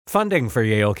Funding for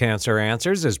Yale Cancer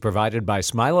Answers is provided by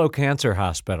Smilow Cancer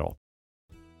Hospital.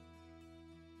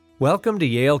 Welcome to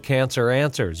Yale Cancer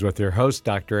Answers with your host,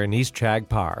 Dr. Anees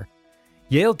Chagpar.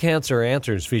 Yale Cancer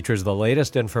Answers features the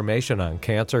latest information on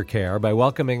cancer care by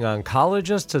welcoming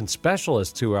oncologists and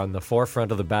specialists who are on the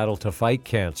forefront of the battle to fight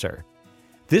cancer.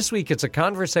 This week, it's a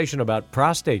conversation about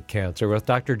prostate cancer with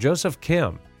Dr. Joseph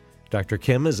Kim. Dr.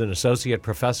 Kim is an associate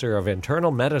professor of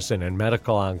internal medicine and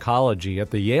medical oncology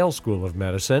at the Yale School of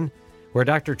Medicine, where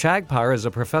Dr. Chagpar is a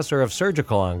professor of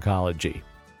surgical oncology.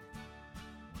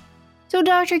 So,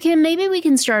 Dr. Kim, maybe we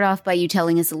can start off by you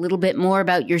telling us a little bit more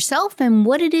about yourself and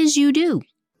what it is you do.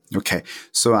 Okay,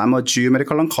 so I'm a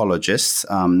geomedical oncologist.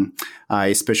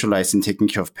 I specialize in taking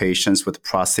care of patients with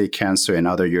prostate cancer and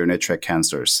other urinary tract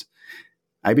cancers.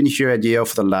 I've been here at Yale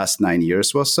for the last 9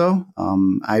 years or so.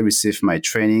 I received my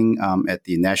training at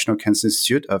the National Cancer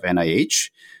Institute of NIH.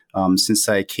 Since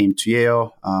I came to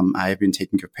Yale, I have been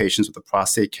taking care of patients with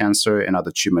prostate cancer and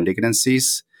other tumor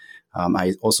malignancies.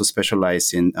 I also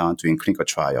specialize in doing clinical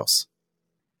trials.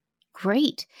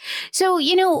 Great. So,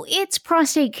 it's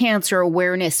Prostate Cancer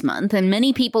Awareness Month, and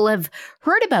many people have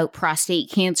heard about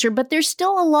prostate cancer, but there's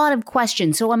still a lot of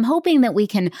questions. So I'm hoping that we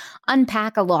can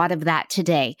unpack a lot of that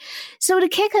today. So to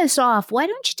kick us off, why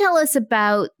don't you tell us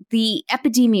about the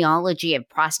epidemiology of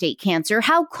prostate cancer?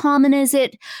 How common is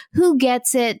it? Who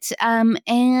gets it?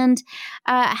 And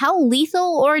how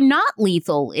lethal or not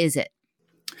lethal is it?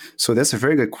 So that's a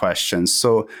very good question.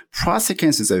 So prostate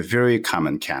cancer is a very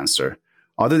common cancer.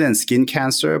 Other than skin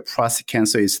cancer, prostate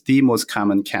cancer is the most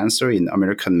common cancer in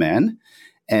American men.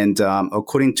 And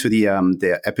according to the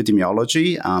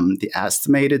epidemiology, they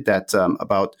estimated that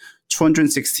about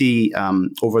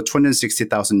over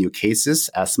 260,000 new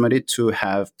cases estimated to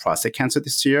have prostate cancer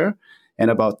this year, and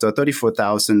about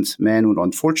 34,000 men would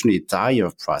unfortunately die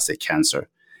of prostate cancer.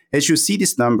 As you see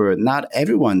this number, not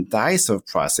everyone dies of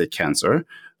prostate cancer.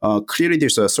 Clearly,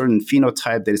 there's a certain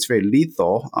phenotype that is very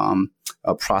lethal,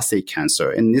 prostate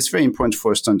cancer. And it's very important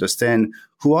for us to understand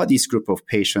who are these group of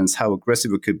patients, how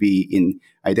aggressive it could be in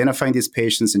identifying these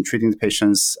patients and treating the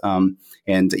patients,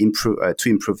 and to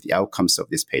improve the outcomes of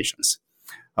these patients.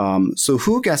 So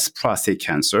who gets prostate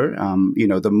cancer?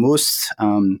 The most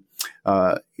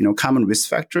common risk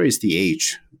factor is the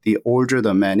age. The older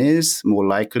the man is, more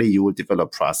likely you will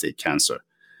develop prostate cancer.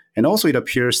 And also, it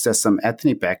appears that some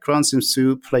ethnic background seems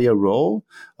to play a role.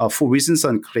 For reasons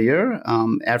unclear,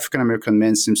 African-American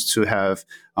men seems to have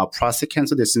prostate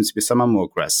cancer that seems to be somewhat more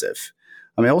aggressive.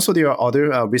 Also, there are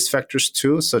other risk factors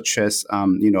too, such as,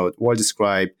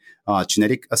 well-described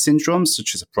genetic syndromes,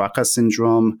 such as BRCA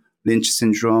syndrome, Lynch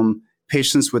syndrome.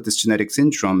 Patients with these genetic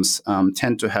syndromes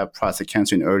tend to have prostate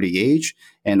cancer in early age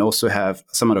and also have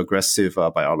somewhat aggressive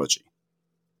biology.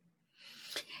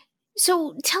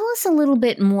 So tell us a little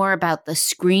bit more about the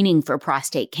screening for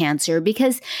prostate cancer,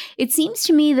 because it seems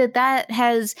to me that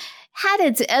has had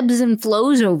its ebbs and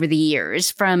flows over the years,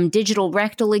 from digital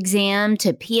rectal exam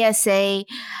to PSA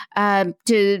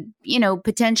to,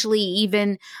 potentially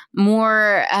even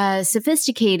more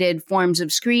sophisticated forms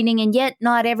of screening. And yet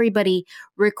not everybody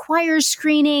requires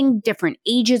screening, different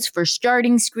ages for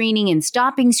starting screening and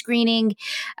stopping screening,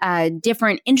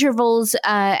 different intervals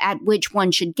at which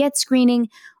one should get screening.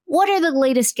 What are the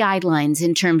latest guidelines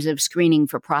in terms of screening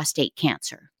for prostate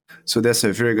cancer? So that's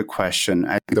a very good question.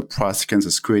 I think the prostate cancer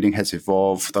screening has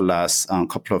evolved the last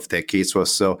couple of decades or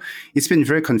so. It's been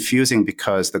very confusing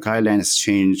because the guideline has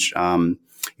changed,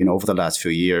 over the last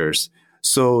few years.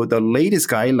 So the latest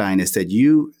guideline is that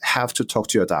you have to talk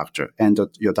to your doctor, and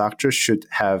your doctor should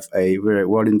have a very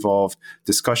well-involved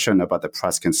discussion about the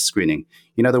prostate cancer screening.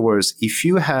 In other words, if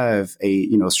you have a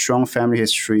strong family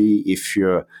history, if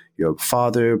your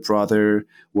father, brother,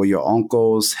 or your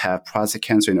uncles have prostate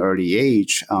cancer in early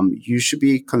age, you should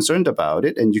be concerned about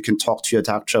it, and you can talk to your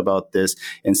doctor about this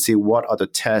and see what other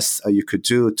tests you could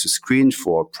do to screen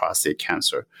for prostate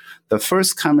cancer. The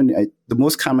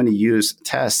most commonly used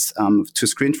test to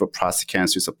screen for prostate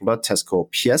cancer is a blood test called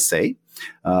PSA.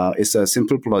 It's a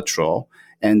simple blood draw,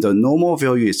 and the normal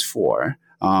value is 4.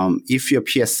 If your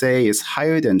PSA is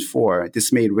higher than 4,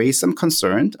 this may raise some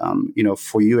concern,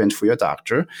 for you and for your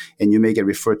doctor, and you may get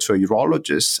referred to a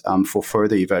urologist for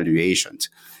further evaluation.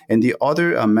 And the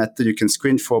other method you can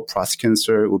screen for prostate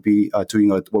cancer would be doing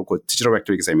what we call digital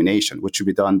rectal examination, which will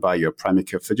be done by your primary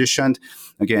care physician.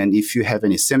 Again, if you have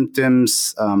any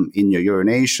symptoms in your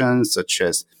urination, such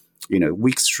as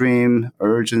weak stream,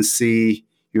 urgency,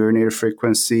 urinary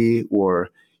frequency, or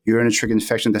urinary tract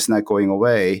infection that's not going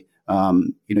away,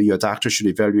 your doctor should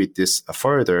evaluate this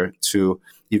further to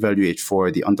evaluate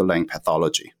for the underlying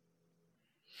pathology.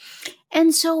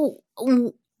 And so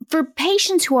For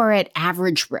patients who are at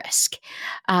average risk,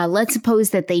 let's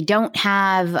suppose that they don't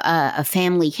have a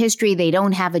family history, they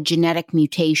don't have a genetic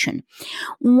mutation.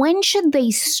 When should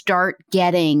they start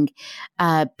getting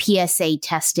PSA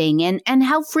testing, and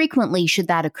how frequently should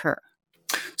that occur?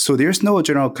 So there's no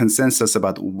general consensus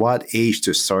about what age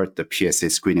to start the PSA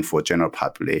screening for general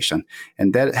population.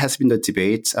 And that has been the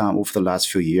debate over the last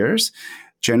few years.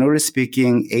 Generally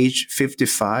speaking, age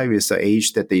 55 is the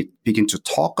age that they begin to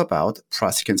talk about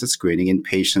prostate cancer screening in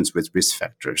patients with risk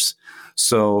factors.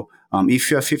 So if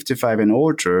you are 55 and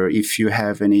older, if you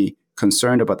have any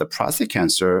concern about the prostate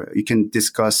cancer, you can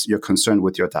discuss your concern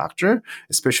with your doctor,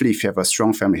 especially if you have a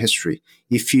strong family history.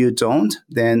 If you don't,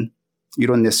 then you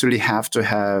don't necessarily have to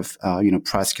have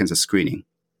prostate cancer screening.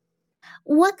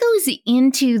 What goes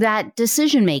into that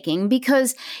decision making?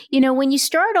 Because, when you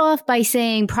start off by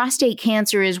saying prostate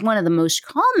cancer is one of the most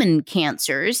common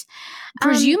cancers,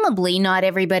 presumably not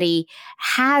everybody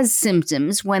has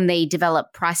symptoms when they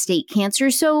develop prostate cancer.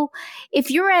 So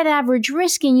if you're at average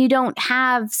risk and you don't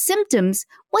have symptoms,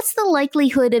 what's the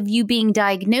likelihood of you being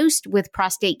diagnosed with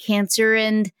prostate cancer?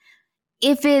 And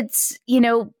if it's,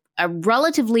 a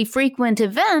relatively frequent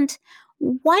event,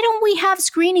 why don't we have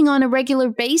screening on a regular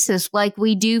basis like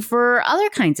we do for other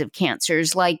kinds of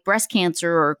cancers like breast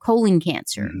cancer or colon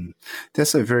cancer? Mm-hmm.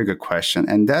 That's a very good question.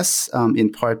 And that's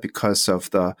in part because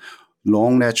of the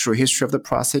long natural history of the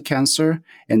prostate cancer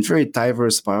and very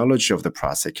diverse biology of the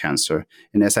prostate cancer.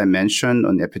 And as I mentioned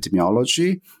on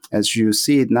epidemiology, as you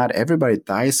see, not everybody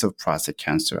dies of prostate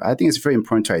cancer. I think it's very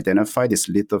important to identify this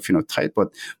lethal phenotype,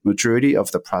 but majority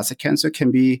of the prostate cancer can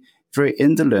be very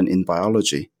indolent in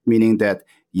biology, meaning that,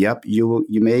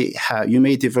 you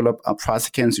may develop a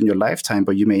prostate cancer in your lifetime,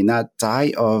 but you may not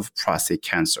die of prostate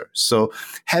cancer. So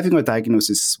having a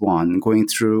diagnosis is one, going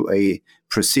through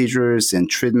procedures and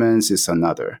treatments is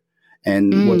another.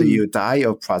 And whether you die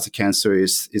of prostate cancer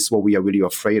is what we are really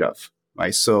afraid of,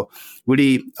 right? So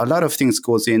really, a lot of things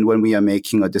goes in when we are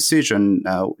making a decision,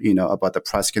 about the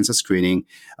prostate cancer screening.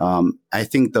 I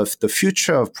think the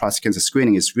future of prostate cancer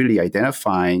screening is really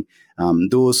identifying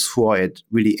those who are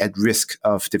really at risk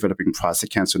of developing prostate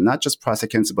cancer, not just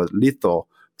prostate cancer, but lethal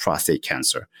prostate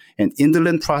cancer. And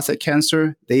indolent prostate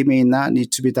cancer, they may not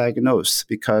need to be diagnosed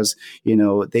because,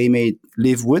 they may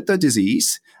live with the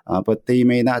disease, but they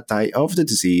may not die of the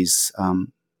disease.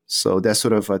 So that's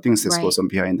sort of things that goes on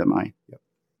behind the mind. Yep.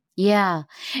 Yeah.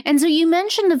 And so you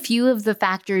mentioned a few of the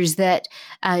factors that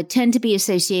tend to be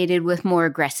associated with more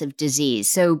aggressive disease.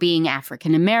 So being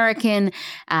African American,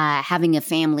 having a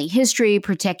family history,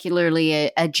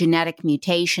 particularly a genetic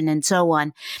mutation, and so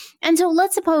on. And so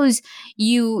let's suppose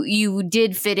you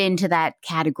did fit into that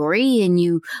category and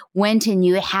you went and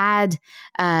you had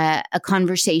a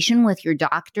conversation with your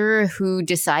doctor who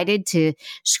decided to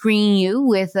screen you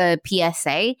with a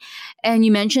PSA. And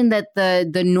you mentioned that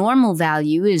the normal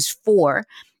value is 4.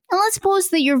 And let's suppose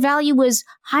that your value was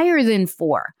higher than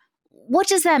 4. What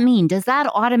does that mean? Does that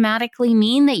automatically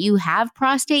mean that you have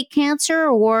prostate cancer,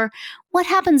 or what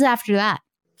happens after that?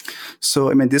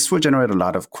 So, this will generate a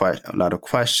lot of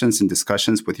questions and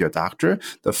discussions with your doctor.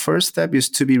 The first step is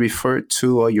to be referred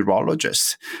to a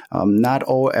urologist. Not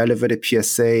all elevated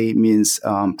PSA means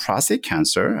prostate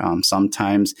cancer.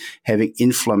 Sometimes having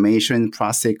inflammation in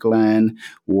prostate gland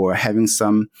or having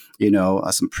some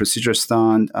procedures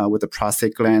done with the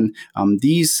prostate gland.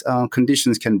 These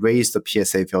conditions can raise the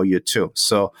PSA value too.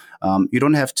 So you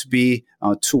don't have to be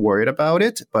too worried about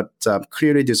it, but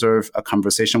clearly deserve a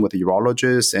conversation with a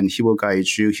urologist, and he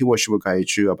or she will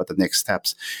guide you about the next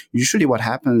steps. Usually what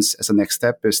happens as a next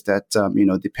step is that,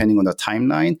 depending on the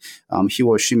timeline, he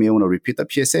or she may want to repeat the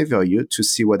PSA value to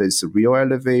see whether it's a real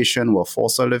elevation or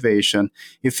false elevation.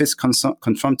 If it's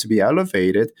confirmed to be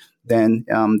elevated, then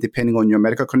depending on your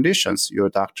medical conditions, your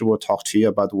doctor will talk to you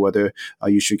about whether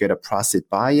you should get a prostate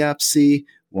biopsy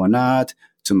or not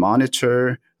to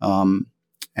monitor.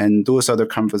 And those are the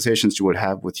conversations you will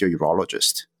have with your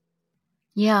urologist.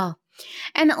 Yeah.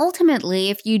 And ultimately,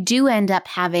 if you do end up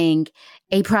having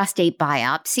a prostate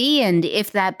biopsy, and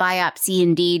if that biopsy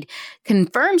indeed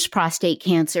confirms prostate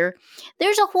cancer,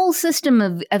 there's a whole system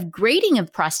of grading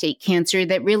of prostate cancer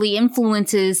that really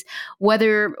influences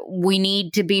whether we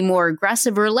need to be more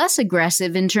aggressive or less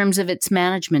aggressive in terms of its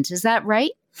management. Is that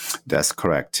right? That's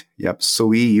correct. Yep. So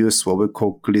we use what we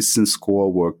call Gleason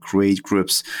score or grade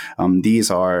groups. These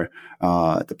are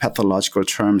the pathological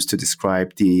terms to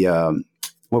describe the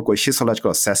what we call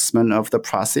histological assessment of the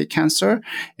prostate cancer.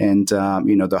 And,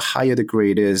 the higher the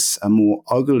grade is, more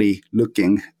ugly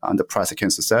looking the prostate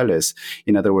cancer cell is.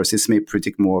 In other words, this may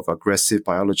predict more of aggressive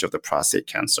biology of the prostate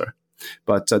cancer.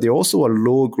 But there also are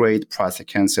low-grade prostate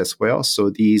cancer as well. So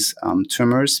these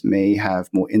tumors may have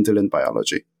more indolent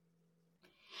biology.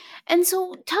 And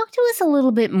so, talk to us a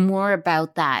little bit more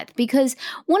about that, because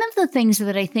one of the things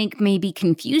that I think may be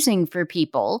confusing for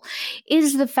people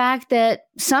is the fact that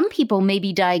some people may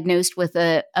be diagnosed with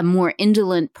a more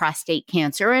indolent prostate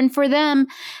cancer. And for them,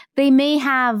 they may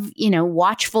have,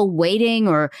 watchful waiting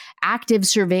or active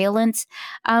surveillance,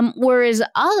 whereas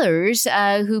others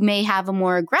who may have a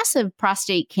more aggressive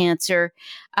prostate cancer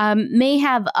may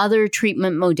have other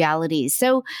treatment modalities.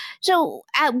 So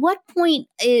at what point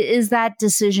is that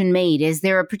decision made? Is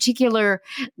there a particular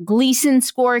Gleason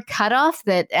score cutoff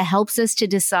that helps us to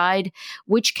decide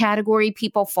which category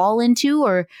people fall into,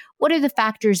 or what are the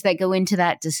factors that go into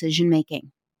that decision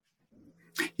making?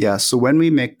 Yeah, so when we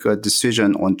make a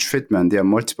decision on treatment, there are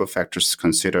multiple factors to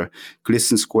consider.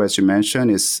 Gleason score, as you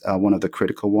mentioned, is one of the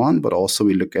critical ones, but also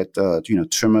we look at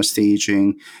tumor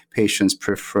staging, patient's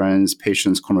preference,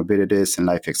 patient's comorbidities, and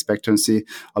life expectancy.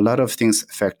 A lot of things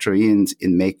factor in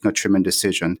making a treatment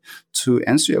decision. To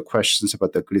answer your questions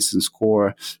about the Gleason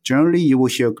score, generally you will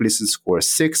hear Gleason score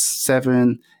 6,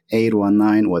 7, 8, or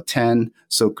 9, or 10.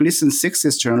 So Gleason 6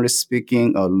 is generally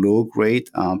speaking a low-grade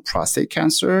prostate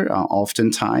cancer.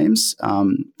 Oftentimes,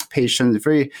 patients are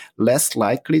very less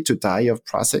likely to die of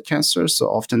prostate cancer. So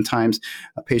oftentimes,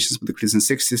 patients with the Gleason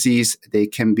 6 disease, they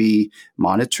can be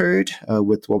monitored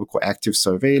with what we call active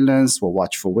surveillance or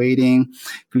watchful waiting.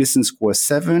 Gleason score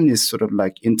 7 is sort of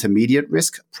like intermediate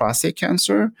risk prostate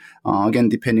cancer. Again,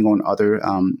 depending on other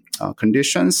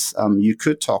conditions, you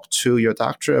could talk to your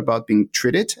doctor about being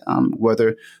treated,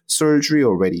 whether surgery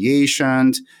or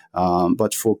radiation.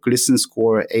 But for Gleason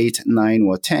score 8, 9,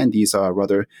 or 10, these are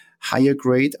rather higher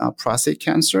grade prostate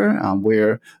cancer,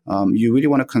 where you really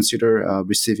want to consider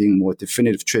receiving more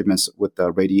definitive treatments with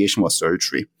radiation or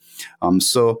surgery.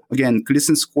 So again,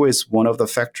 Gleason score is one of the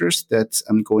factors that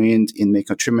go in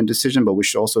making a treatment decision, but we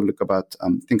should also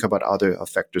think about other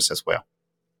factors as well.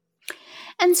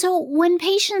 And so when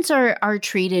patients are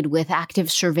treated with active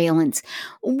surveillance,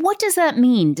 what does that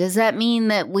mean? Does that mean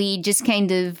that we just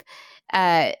kind of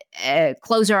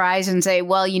close our eyes and say,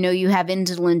 well, you have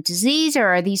indolent disease, or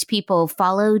are these people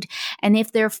followed? And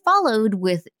if they're followed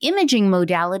with imaging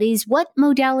modalities, what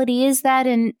modality is that?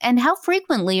 And how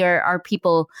frequently are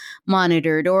people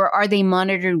monitored, or are they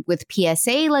monitored with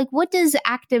PSA? Like, what does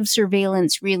active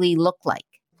surveillance really look like?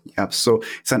 Yep. So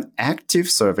it's an active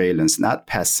surveillance, not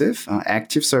passive.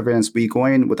 Active surveillance, we go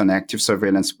in with an active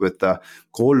surveillance with the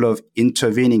goal of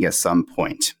intervening at some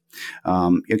point.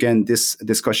 Again, this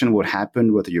discussion would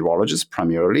happen with the urologist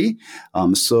primarily.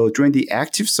 So during the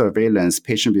active surveillance,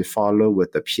 patient will follow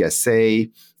with the PSA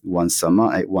once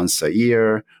a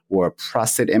year, or a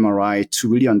prostate MRI to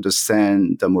really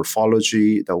understand the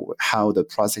morphology, how the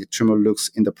prostate tumor looks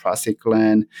in the prostate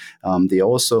gland. They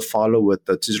also follow with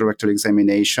the digital rectal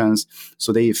examinations.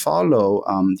 So they follow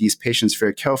these patients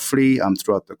very carefully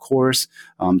throughout the course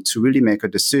to really make a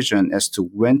decision as to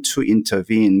when to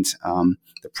intervene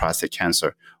the prostate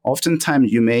cancer.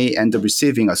 Oftentimes, you may end up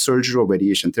receiving a surgery or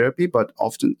radiation therapy, but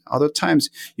other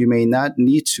times, you may not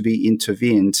need to be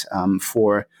intervened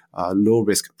for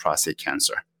low-risk prostate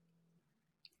cancer.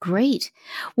 Great.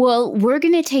 Well, we're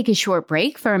going to take a short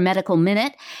break for a medical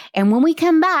minute. And when we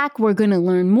come back, we're going to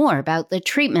learn more about the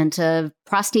treatment of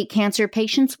prostate cancer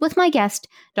patients with my guest,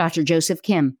 Dr. Joseph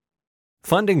Kim.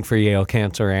 Funding for Yale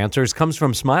Cancer Answers comes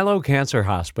from Smilow Cancer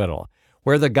Hospital,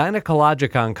 where the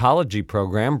Gynecologic Oncology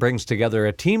Program brings together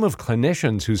a team of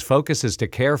clinicians whose focus is to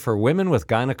care for women with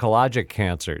gynecologic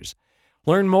cancers.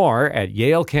 Learn more at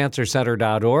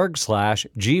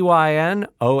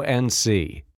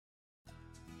yalecancercenter.org/GYNONC.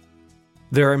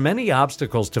 There are many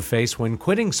obstacles to face when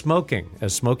quitting smoking,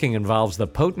 as smoking involves the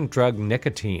potent drug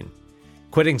nicotine.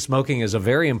 Quitting smoking is a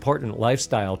very important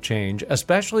lifestyle change,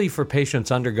 especially for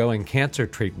patients undergoing cancer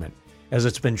treatment, as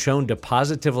it's been shown to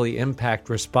positively impact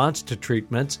response to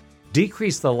treatments,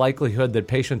 decrease the likelihood that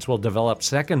patients will develop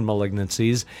second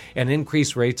malignancies, and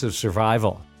increase rates of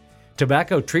survival.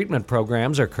 Tobacco treatment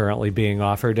programs are currently being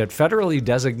offered at federally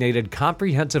designated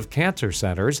comprehensive cancer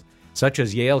centers, such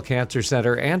as Yale Cancer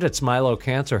Center and at Smilow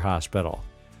Cancer Hospital.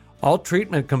 All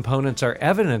treatment components are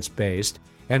evidence-based,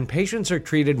 and patients are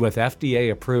treated with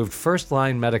FDA-approved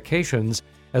first-line medications,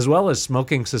 as well as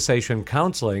smoking cessation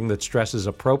counseling that stresses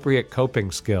appropriate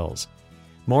coping skills.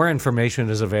 More information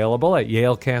is available at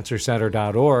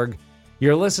yalecancercenter.org.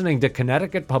 You're listening to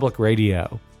Connecticut Public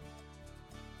Radio.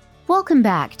 Welcome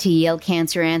back to Yale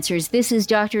Cancer Answers. This is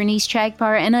Dr. Anees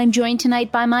Chagpar, and I'm joined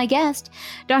tonight by my guest,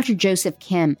 Dr. Joseph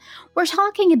Kim. We're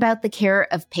talking about the care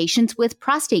of patients with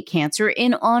prostate cancer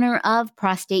in honor of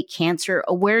Prostate Cancer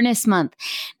Awareness Month.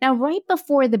 Now, right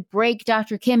before the break,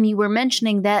 Dr. Kim, you were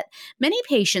mentioning that many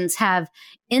patients have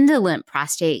indolent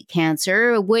prostate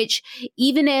cancer, which,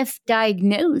 even if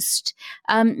diagnosed,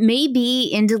 may be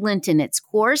indolent in its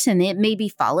course, and it may be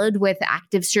followed with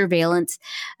active surveillance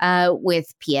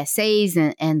with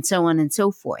PSAs and so on and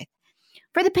so forth.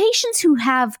 For the patients who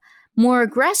have more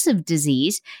aggressive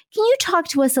disease, can you talk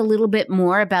to us a little bit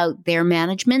more about their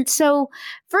management? So,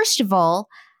 first of all,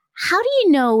 how do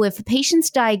you know if a patient's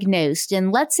diagnosed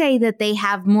and let's say that they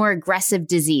have more aggressive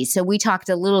disease? So we talked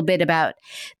a little bit about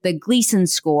the Gleason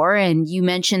score, and you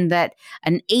mentioned that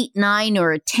an 8, 9,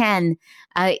 or a 10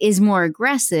 is more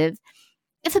aggressive.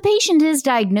 If a patient is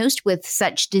diagnosed with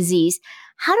such disease,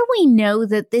 how do we know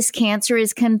that this cancer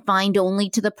is confined only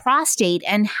to the prostate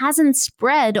and hasn't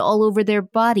spread all over their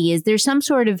body? Is there some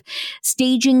sort of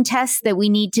staging test that we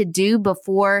need to do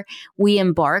before we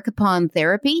embark upon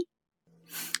therapy?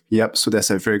 Yep, so that's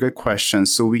a very good question.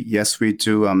 So we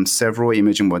do several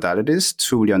imaging modalities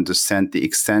to really understand the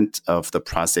extent of the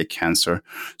prostate cancer.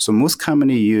 So most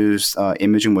commonly used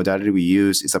imaging modality we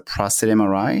use is a prostate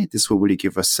MRI. This will really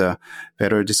give us a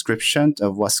better description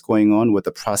of what's going on with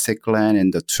the prostate gland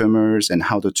and the tumors and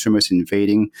how the tumors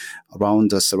invading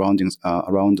around the surroundings,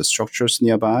 around the structures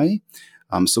nearby.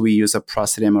 So we use a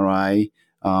prostate MRI.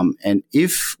 And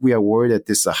if we are worried that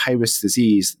this is a high-risk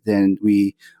disease, then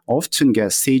we often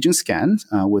get staging scan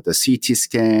with a CT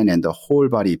scan and the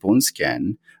whole-body bone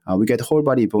scan. We get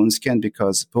whole-body bone scan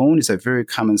because bone is a very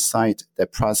common site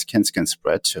that prostate cancer can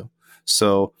spread to.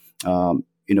 So,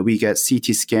 we get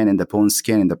CT scan and the bone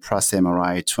scan and the prostate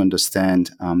MRI to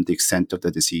understand the extent of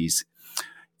the disease.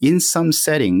 In some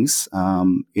settings,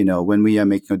 when we are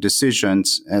making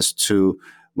decisions as to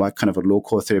what kind of a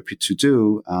local therapy to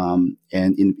do. And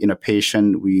in a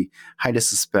patient we highly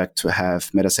suspect to have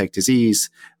metastatic disease,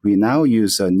 we now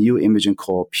use a new imaging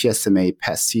called PSMA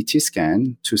PET-CT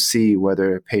scan to see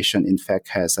whether a patient in fact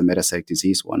has a metastatic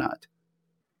disease or not.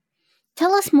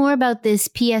 Tell us more about this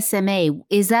PSMA.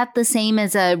 Is that the same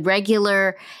as a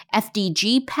regular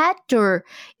FDG PET, or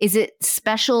is it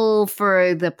special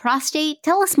for the prostate?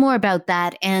 Tell us more about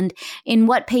that and in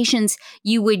what patients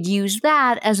you would use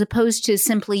that as opposed to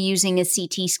simply using a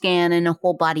CT scan and a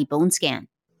whole body bone scan.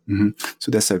 Mm-hmm.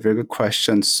 So that's a very good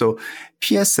question. So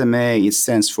PSMA, it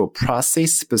stands for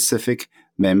prostate-specific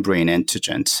membrane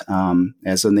antigen.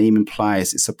 As the name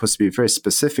implies, it's supposed to be very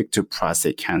specific to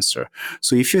prostate cancer.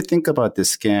 So if you think about this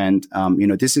scan,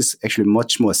 this is actually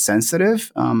much more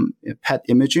sensitive PET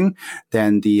imaging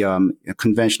than the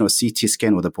conventional CT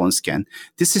scan or the bone scan.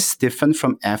 This is different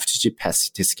from FDG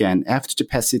PET-CT scan. FDG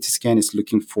PET-CT scan is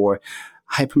looking for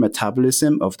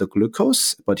hypermetabolism of the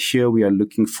glucose, but here we are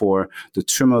looking for the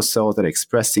tumor cells that are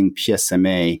expressing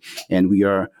PSMA, and we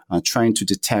are trying to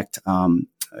detect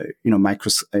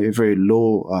very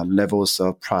low levels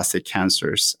of prostate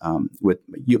cancers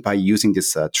by using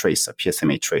this tracer,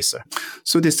 PSMA tracer.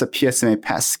 So this PSMA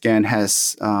PET scan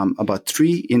has about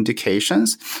 3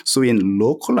 indications. So in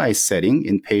localized setting,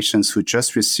 in patients who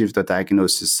just received the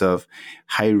diagnosis of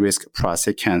high-risk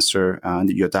prostate cancer,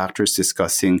 your doctor is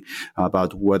discussing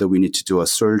about whether we need to do a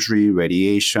surgery,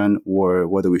 radiation, or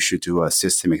whether we should do a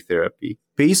systemic therapy.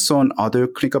 Based on other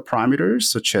clinical parameters,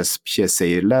 such as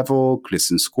PSA level,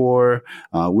 Gleason score,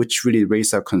 which really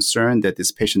raise our concern that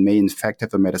this patient may in fact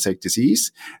have a metastatic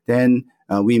disease, then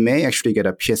we may actually get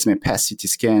a PSMA PET-CT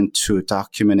scan to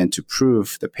document and to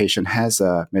prove the patient has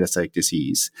a metastatic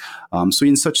disease. So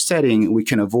in such setting, we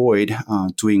can avoid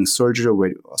doing surgery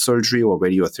or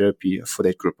radiotherapy for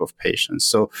that group of patients.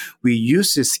 So we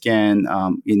use this scan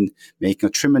in making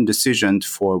a treatment decision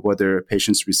for whether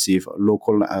patients receive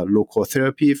local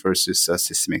therapy versus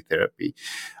systemic therapy.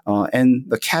 And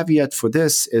the caveat for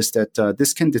this is that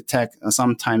this can detect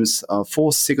sometimes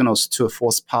false signals to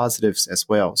false positives as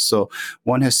well. So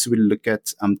one has to really look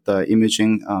at the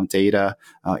imaging data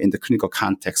in the clinical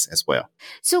context as well.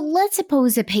 So let's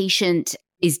suppose a patient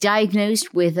is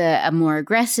diagnosed with a more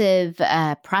aggressive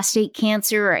prostate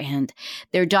cancer, and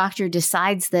their doctor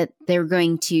decides that they're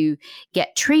going to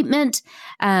get treatment.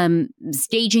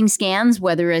 Staging scans,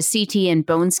 whether a CT and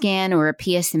bone scan or a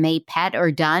PSMA PET,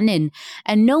 are done,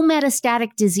 and no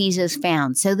metastatic disease is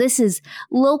found. So this is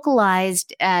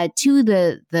localized to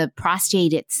the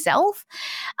prostate itself.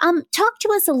 Talk to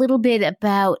us a little bit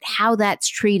about how that's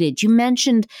treated. You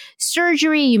mentioned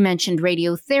surgery, you mentioned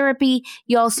radiotherapy,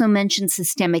 you also mentioned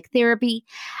systemic therapy.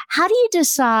 How do you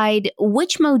decide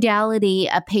which modality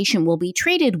a patient will be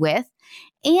treated with?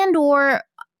 And or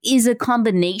is a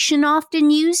combination often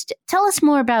used? Tell us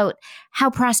more about how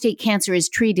prostate cancer is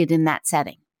treated in that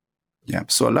setting. Yeah,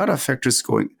 so a lot of factors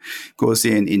goes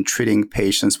in treating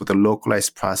patients with a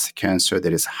localized prostate cancer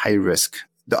that is high risk.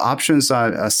 The options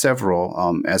are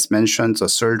several. As mentioned, so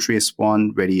surgery is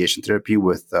one, radiation therapy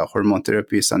with hormone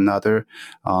therapy is another.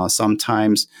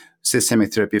 Sometimes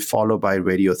systemic therapy followed by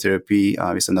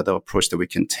radiotherapy is another approach that we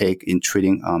can take in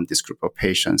treating this group of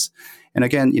patients. And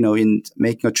again, in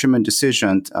making a treatment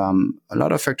decision, a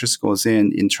lot of factors goes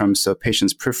in terms of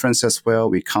patient's preference as well.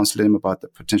 We counsel them about the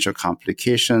potential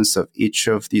complications of each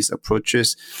of these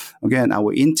approaches. Again,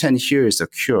 our intent here is a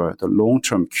cure, the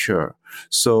long-term cure.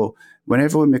 So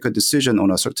whenever we make a decision on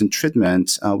a certain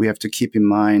treatment, we have to keep in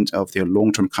mind of their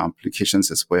long-term complications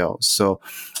as well. So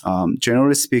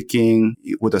generally speaking,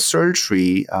 with a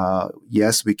surgery,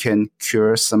 yes, we can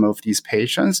cure some of these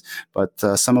patients, but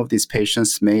some of these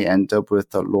patients may end up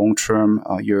with long-term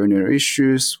urinary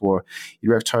issues or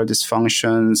erectile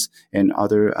dysfunctions and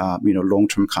other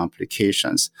long-term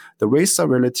complications. The rates are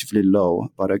relatively low,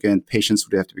 but again, patients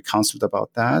would have to be counseled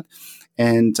about that.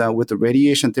 And with the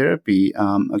radiation therapy,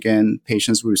 again,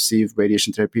 patients will receive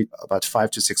radiation therapy, about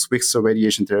 5 to 6 weeks of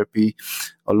radiation therapy,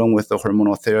 along with the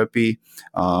hormonal therapy.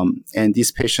 And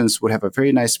these patients would have a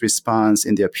very nice response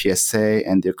in their PSA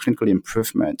and their clinical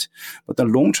improvement. But the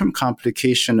long-term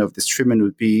complication of this treatment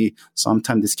would be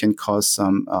sometimes this can cause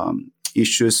some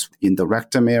issues in the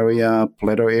rectum area,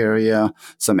 bladder area,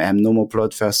 some abnormal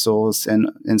blood vessels,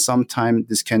 and sometimes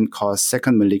this can cause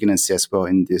second malignancy as well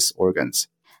in these organs.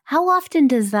 How often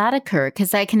does that occur?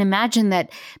 Because I can imagine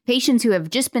that patients who have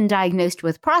just been diagnosed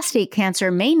with prostate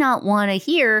cancer may not want to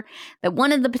hear that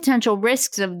one of the potential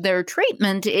risks of their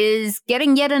treatment is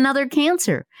getting yet another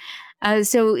cancer.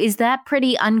 So is that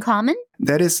pretty uncommon?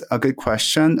 That is a good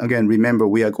question. Again, remember,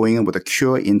 we are going in with a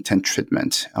cure intent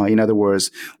treatment. In other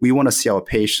words, we want to see our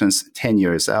patients 10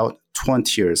 years out,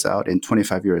 20 years out, and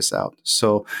 25 years out.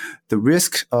 So the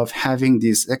risk of having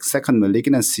this second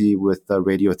malignancy with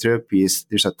radiotherapy is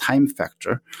there's a time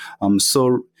factor.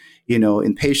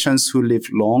 In patients who live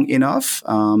long enough,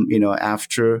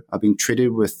 after being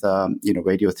treated with,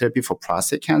 radiotherapy for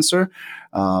prostate cancer,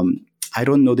 I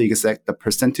don't know the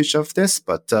percentage of this,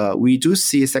 but we do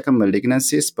see second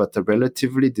malignancies, but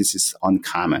relatively this is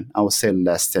uncommon. I would say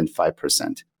less than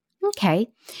 5%. Okay.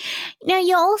 Now,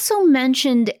 you also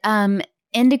mentioned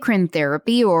endocrine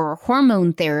therapy or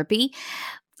hormone therapy.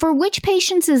 For which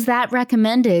patients is that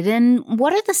recommended, and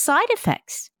what are the side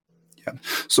effects? Yeah.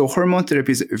 So hormone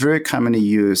therapy is very commonly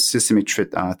used systemic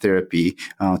therapy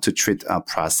to treat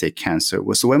prostate cancer.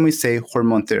 So when we say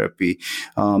hormone therapy,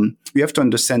 we have to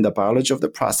understand the biology of the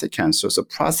prostate cancer. So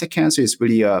prostate cancer is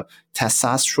really a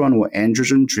testosterone or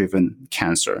androgen-driven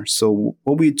cancer. So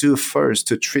what we do first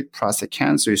to treat prostate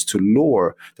cancer is to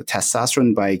lower the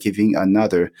testosterone by giving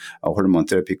another hormone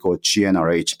therapy called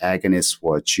GnRH agonist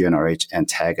or GnRH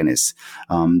antagonist.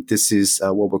 This is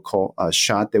what we call a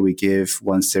shot that we give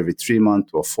once every 3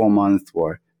 months or 4 months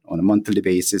or on a monthly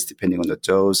basis, depending on the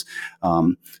dose.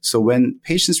 So when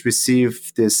patients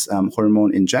receive this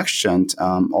hormone injection,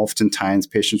 oftentimes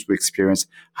patients will experience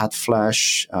hot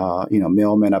flash,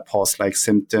 male menopause-like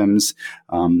symptoms,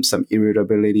 some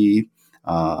irritability.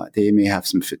 They may have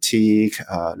some fatigue,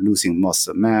 losing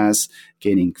muscle mass,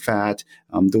 gaining fat.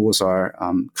 Those are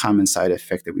common side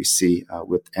effects that we see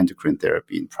with endocrine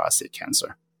therapy in prostate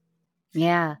cancer.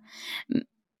 Yeah.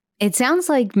 It sounds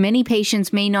like many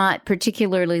patients may not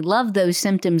particularly love those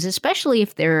symptoms, especially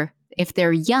if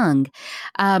they're young.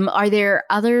 Are there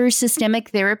other systemic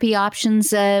therapy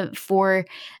options for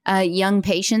young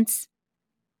patients?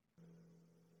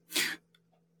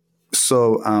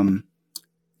 So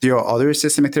there are other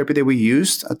systemic therapy that we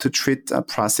use to treat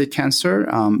prostate cancer.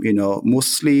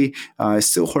 Mostly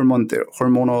still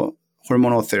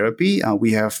hormonal therapy.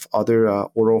 We have other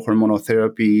oral hormonal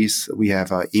therapies. We have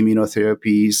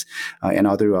immunotherapies and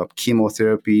other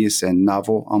chemotherapies and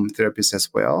novel therapies as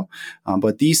well.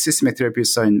 But these systemic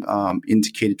therapies are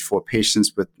indicated for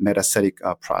patients with metastatic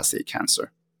prostate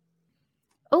cancer.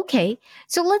 Okay,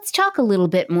 so let's talk a little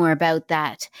bit more about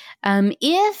that.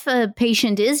 If a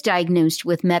patient is diagnosed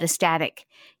with metastatic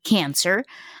cancer,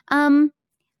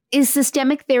 is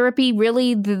systemic therapy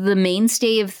really the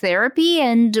mainstay of therapy,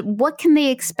 and what can they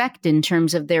expect in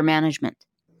terms of their management?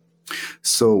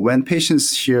 So when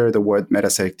patients hear the word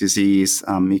metastatic disease,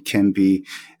 it can be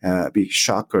a big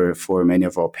shocker for many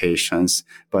of our patients.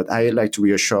 But I like to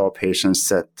reassure our patients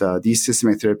that these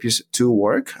systemic therapies do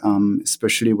work,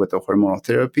 especially with the hormonal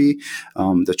therapy.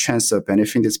 The chance of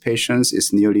benefiting these patients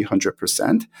is nearly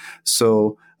 100%.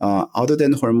 So Other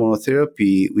than hormonal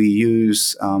therapy, we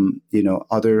use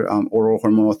other oral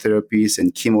hormonal therapies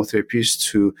and chemotherapies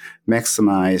to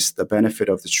maximize the benefit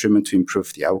of the treatment to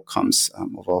improve the outcomes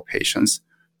of all patients.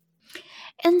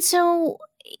 And so,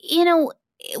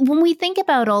 when we think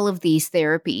about all of these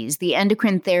therapies, the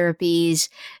endocrine therapies,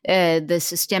 the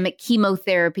systemic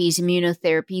chemotherapies,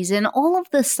 immunotherapies, and all of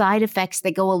the side effects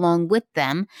that go along with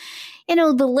them,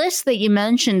 the list that you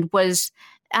mentioned was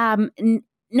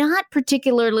not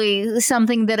particularly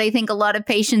something that I think a lot of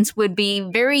patients would be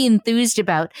very enthused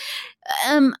about.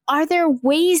 Are there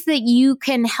ways that you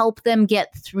can help them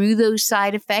get through those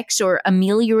side effects or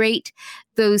ameliorate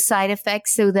those side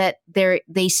effects so that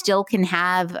they still can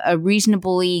have a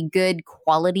reasonably good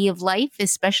quality of life,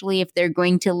 especially if they're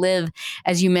going to live,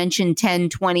 as you mentioned, 10,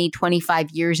 20,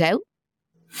 25 years out?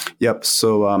 Yep.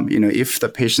 So, if the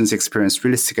patients experience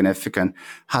really significant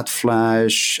hot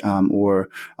flash or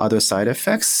other side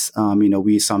effects,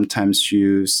 we sometimes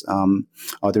use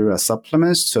other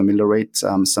supplements to ameliorate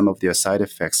some of their side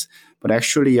effects. But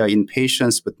actually, in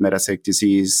patients with metastatic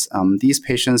disease, these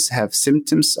patients have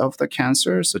symptoms of the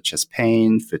cancer, such as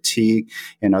pain, fatigue,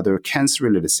 and other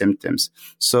cancer-related symptoms.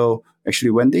 So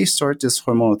actually, when they start this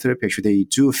hormonal therapy, actually, they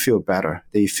do feel better.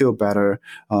 They feel better.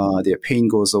 Their pain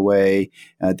goes away.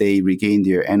 They regain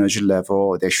their energy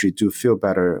level. They actually do feel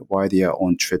better while they are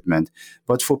on treatment.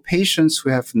 But for patients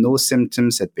who have no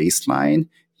symptoms at baseline,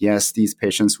 yes, these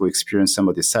patients will experience some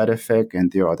of the side effects,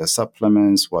 and there are other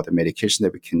supplements or other medication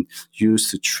that we can use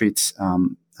to treat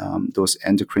those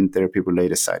endocrine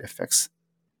therapy-related side effects.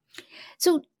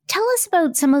 So tell us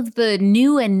about some of the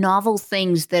new and novel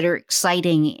things that are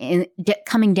exciting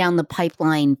coming down the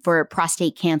pipeline for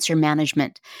prostate cancer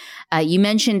management. You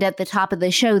mentioned at the top of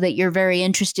the show that you're very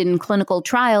interested in clinical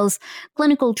trials.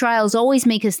 Clinical trials always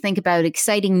make us think about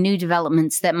exciting new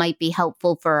developments that might be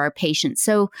helpful for our patients.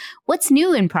 So what's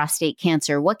new in prostate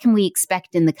cancer? What can we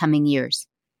expect in the coming years?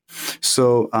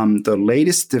 So the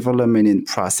latest development in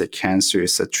prostate cancer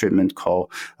is a treatment called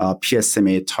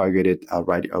PSMA-targeted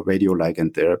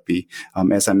radioligand therapy.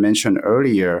 As I mentioned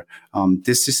earlier,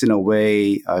 this is in a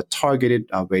way targeted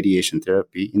radiation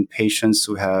therapy in patients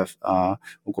who have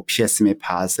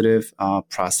PSMA-positive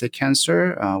prostate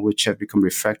cancer, which have become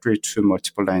refractory to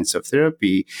multiple lines of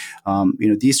therapy.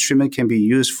 These treatment can be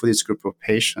used for this group of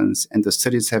patients, and the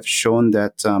studies have shown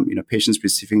that patients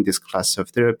receiving this class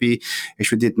of therapy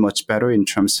actually did much better in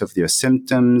terms of their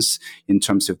symptoms, in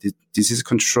terms of the disease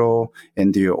control,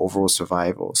 and their overall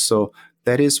survival. So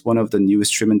that is one of the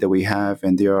newest treatment that we have,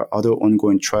 and there are other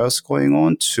ongoing trials going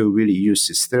on to really use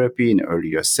this therapy in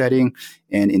earlier setting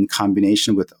and in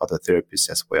combination with other therapies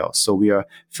as well. So we are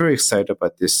very excited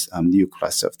about this new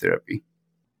class of therapy.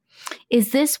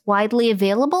 Is this widely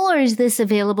available, or is this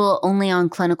available only on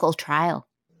clinical trial?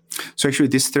 So actually,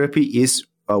 this therapy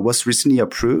was recently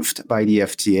approved by the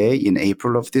FDA in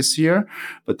April of this year,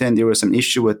 but then there was an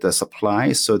issue with the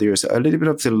supply, so there's a little bit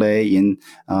of delay in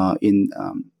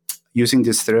using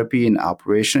this therapy in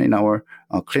operation in our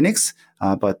clinics.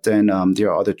 But then there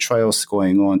are other trials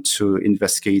going on to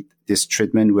investigate this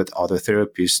treatment with other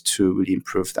therapies to really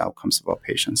improve the outcomes of our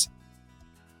patients.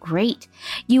 Great.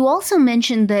 You also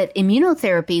mentioned that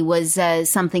immunotherapy was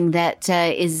something that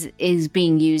is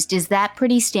being used. Is that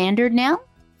pretty standard now?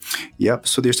 Yep.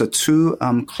 So there's a two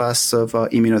class of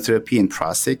immunotherapy in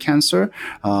prostate cancer.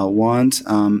 One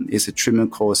is a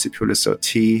treatment called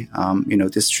Sipuleucel-T.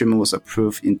 This treatment was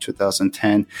approved in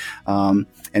 2010.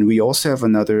 And we also have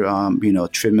another,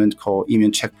 treatment called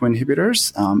immune checkpoint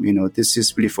inhibitors. This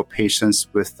is really for patients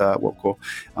with what we call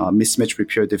mismatch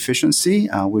repair deficiency,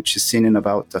 which is seen in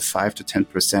about 5 to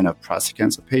 10% of prostate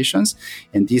cancer patients.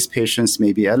 And these patients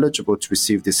may be eligible to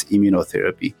receive this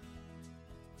immunotherapy.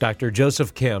 Dr.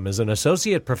 Joseph Kim is an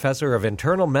associate professor of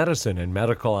internal medicine and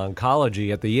medical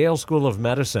oncology at the Yale School of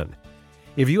Medicine.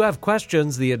 If you have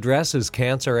questions, the address is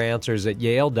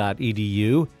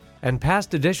canceranswers@yale.edu, and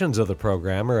past editions of the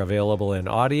program are available in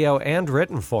audio and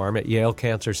written form at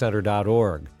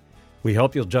yalecancercenter.org. We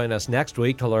hope you'll join us next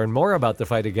week to learn more about the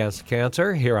fight against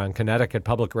cancer here on Connecticut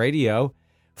Public Radio.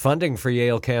 Funding for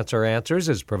Yale Cancer Answers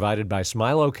is provided by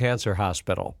Smilow Cancer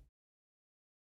Hospital.